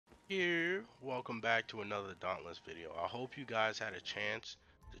Here, welcome back to another Dauntless video. I hope you guys had a chance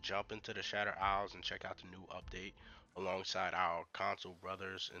to jump into the Shatter Isles and check out the new update alongside our console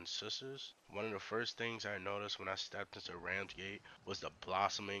brothers and sisters. One of the first things I noticed when I stepped into Ramsgate was the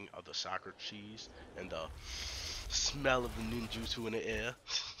blossoming of the soccer cheese and the smell of the ninjutsu in the air.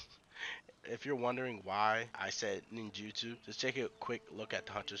 If you're wondering why I said ninjutsu, just take a quick look at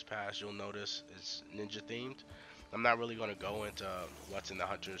the Hunter's Pass. You'll notice it's ninja themed. I'm not really going to go into what's in the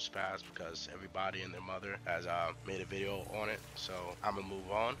Hunter's Pass because everybody and their mother has made a video on it, so I'm gonna move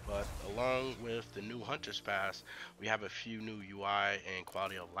on. But along with the new Hunter's Pass, we have a few new UI and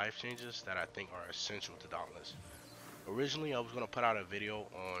quality of life changes that I think are essential to Dauntless. Originally, I was going to put out a video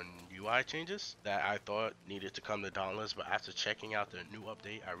on UI changes that I thought needed to come to Dauntless, but after checking out the new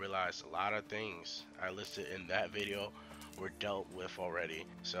update, I realized a lot of things I listed in that video were dealt with already.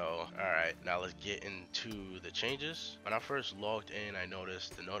 So, alright, now let's get into the changes. When I first logged in, I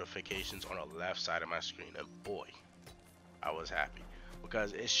noticed the notifications on the left side of my screen, and boy, I was happy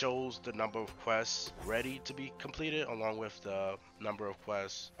because it shows the number of quests ready to be completed along with the number of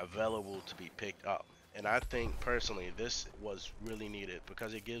quests available to be picked up. And I think personally this was really needed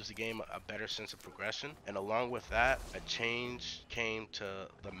because it gives the game a better sense of progression. And along with that, a change came to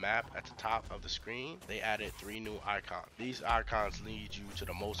the map at the top of the screen. They added 3 new icons. These icons lead you to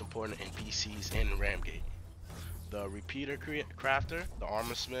the most important NPCs in Ramgate: the repeater crafter, the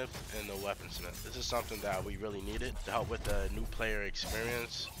armor smith, and the weaponsmith. This is something that we really needed to help with the new player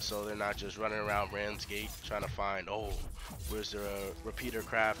experience, so they're not just running around Ramsgate trying to find, oh, where's the repeater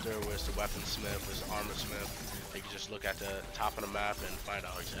crafter, where's the weaponsmith, where's the armor smith. They can just look at the top of the map and find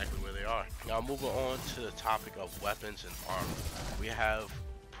out exactly where they are. Now moving on to the topic of weapons and armor. We have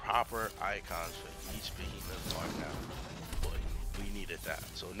proper icons for each behemoth part now. We needed that.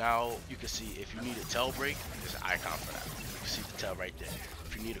 So now you can see if you need a tail break, there's an icon for that. You can see the tail right there.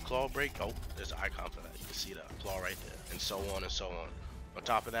 If you need a claw break, oh, there's an icon for that. You can see the claw right there, and so on and so on. On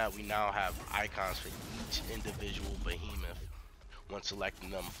top of that, we now have icons for each individual behemoth when selecting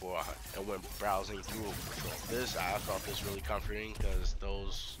them for a hunt and when browsing through a patrol. I thought this really comforting because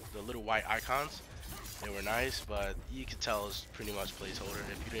the little white icons, they were nice, but you could tell it's pretty much placeholder.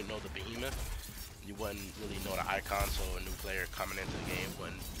 If you didn't know the behemoth, you wouldn't really know the icon, so a new player coming into the game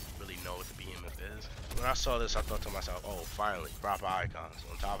wouldn't really know what the behemoth is. When I saw this, I thought to myself, oh, finally, proper icons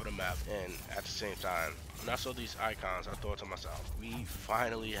on top of the map. And at the same time, when I saw these icons, I thought to myself, we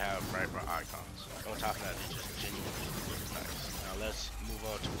finally have proper icons. On top of that, they just genuinely look nice. Now let's move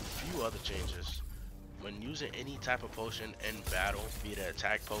on to a few other changes. When using any type of potion in battle, be it an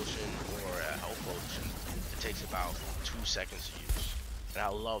attack potion or a health potion, it takes about 2 seconds to use. And I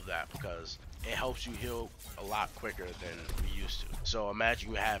love that because it helps you heal a lot quicker than we used to. So imagine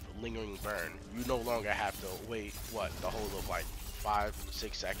you have lingering burn. You no longer have to wait, the whole of like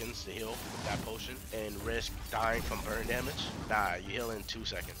 5-6 seconds to heal with that potion and risk dying from burn damage. Nah, you heal in 2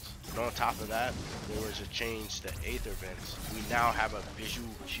 seconds. And on top of that, there was a change to Aether Vents. We now have a visual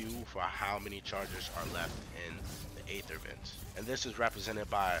cue for how many charges are left in the Aether Vents. And this is represented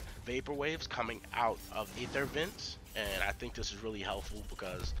by vapor waves coming out of Aether Vents. And I think this is really helpful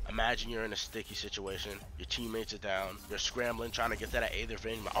because imagine you're in a sticky situation, your teammates are down, you're scrambling trying to get that Aether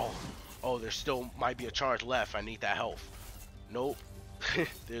Vent, oh, there still might be a charge left, I need that health. Nope,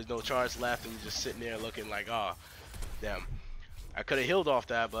 there's no charge left, and you're just sitting there looking like, oh, damn, I could have healed off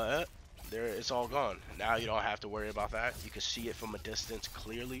that, but there, it's all gone. Now you don't have to worry about that. You can see it from a distance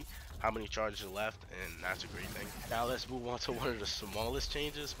clearly how many charges are left, and that's a great thing. Now let's move on to one of the smallest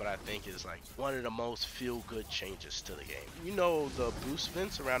changes, but I think is like one of the most feel-good changes to the game. You know the boost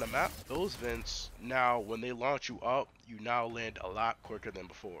vents around the map? Those vents, now when they launch you up, you now land a lot quicker than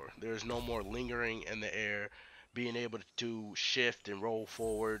before. There's no more lingering in the air, being able to shift and roll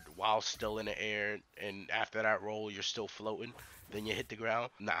forward while still in the air, and after that roll you're still floating, then you hit the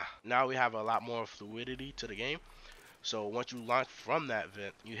ground. Nah, now we have a lot more fluidity to the game. So once you launch from that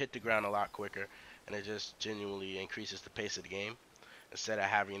vent, you hit the ground a lot quicker, and it just genuinely increases the pace of the game instead of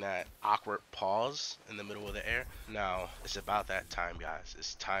having that awkward pause in the middle of the air. Now, it's about that time, guys.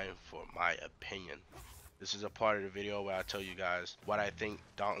 It's time for my opinion. This is a part of the video where I tell you guys what I think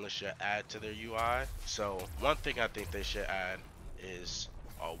Dauntless should add to their UI. So one thing I think they should add is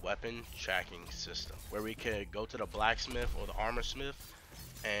a weapon tracking system where we could go to the blacksmith or the armor smith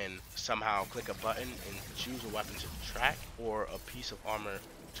and somehow click a button and choose a weapon to track or a piece of armor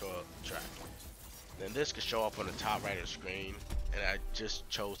to track. Then this could show up on the top right of the screen, and I just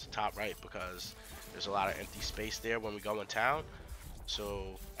chose the top right because there's a lot of empty space there when we go in town,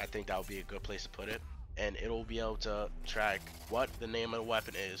 so I think that would be a good place to put it. And it'll be able to track what the name of the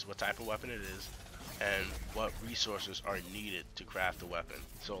weapon is, what type of weapon it is, and what resources are needed to craft the weapon.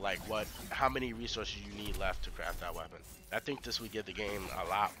 So like how many resources you need left to craft that weapon. I think this would give the game a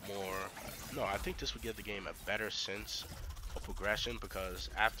lot more, no, I think this would give the game a better sense of progression, because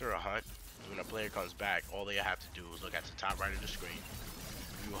after a hunt, when a player comes back, all they have to do is look at the top right of the screen,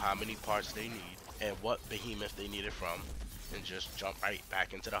 view how many parts they need and what behemoth they need it from, and just jump right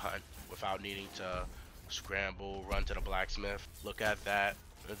back into the hunt without needing to scramble, run to the blacksmith, look at that,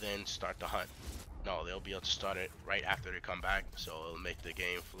 and then start the hunt. No, they'll be able to start it right after they come back, so it'll make the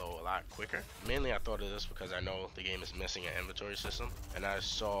game flow a lot quicker. Mainly I thought of this because I know the game is missing an inventory system, and I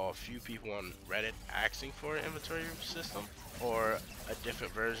saw a few people on Reddit asking for an inventory system or a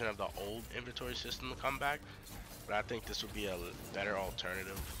different version of the old inventory system to come back. But I think this would be a better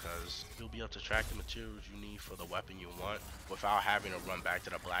alternative, because you'll be able to track the materials you need for the weapon you want without having to run back to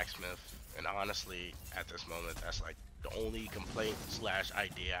the blacksmith. And honestly, at this moment, that's like the only complaint slash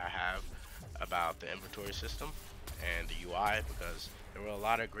idea I have about the inventory system and the UI, because there were a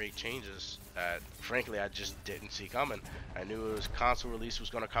lot of great changes that frankly I just didn't see coming. I knew it was console release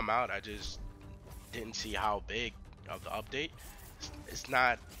was going to come out, I just didn't see how big of the update. It's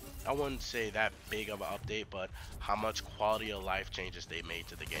not, I wouldn't say that big of an update, but how much quality of life changes they made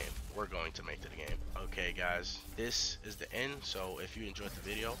to the game, we're going to make to the game. Okay guys, this is the end. So if you enjoyed the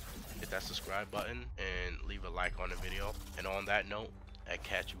video, hit that subscribe button and leave a like on the video. And on that note, I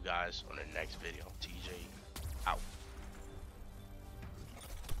catch you guys on the next video. TJ out.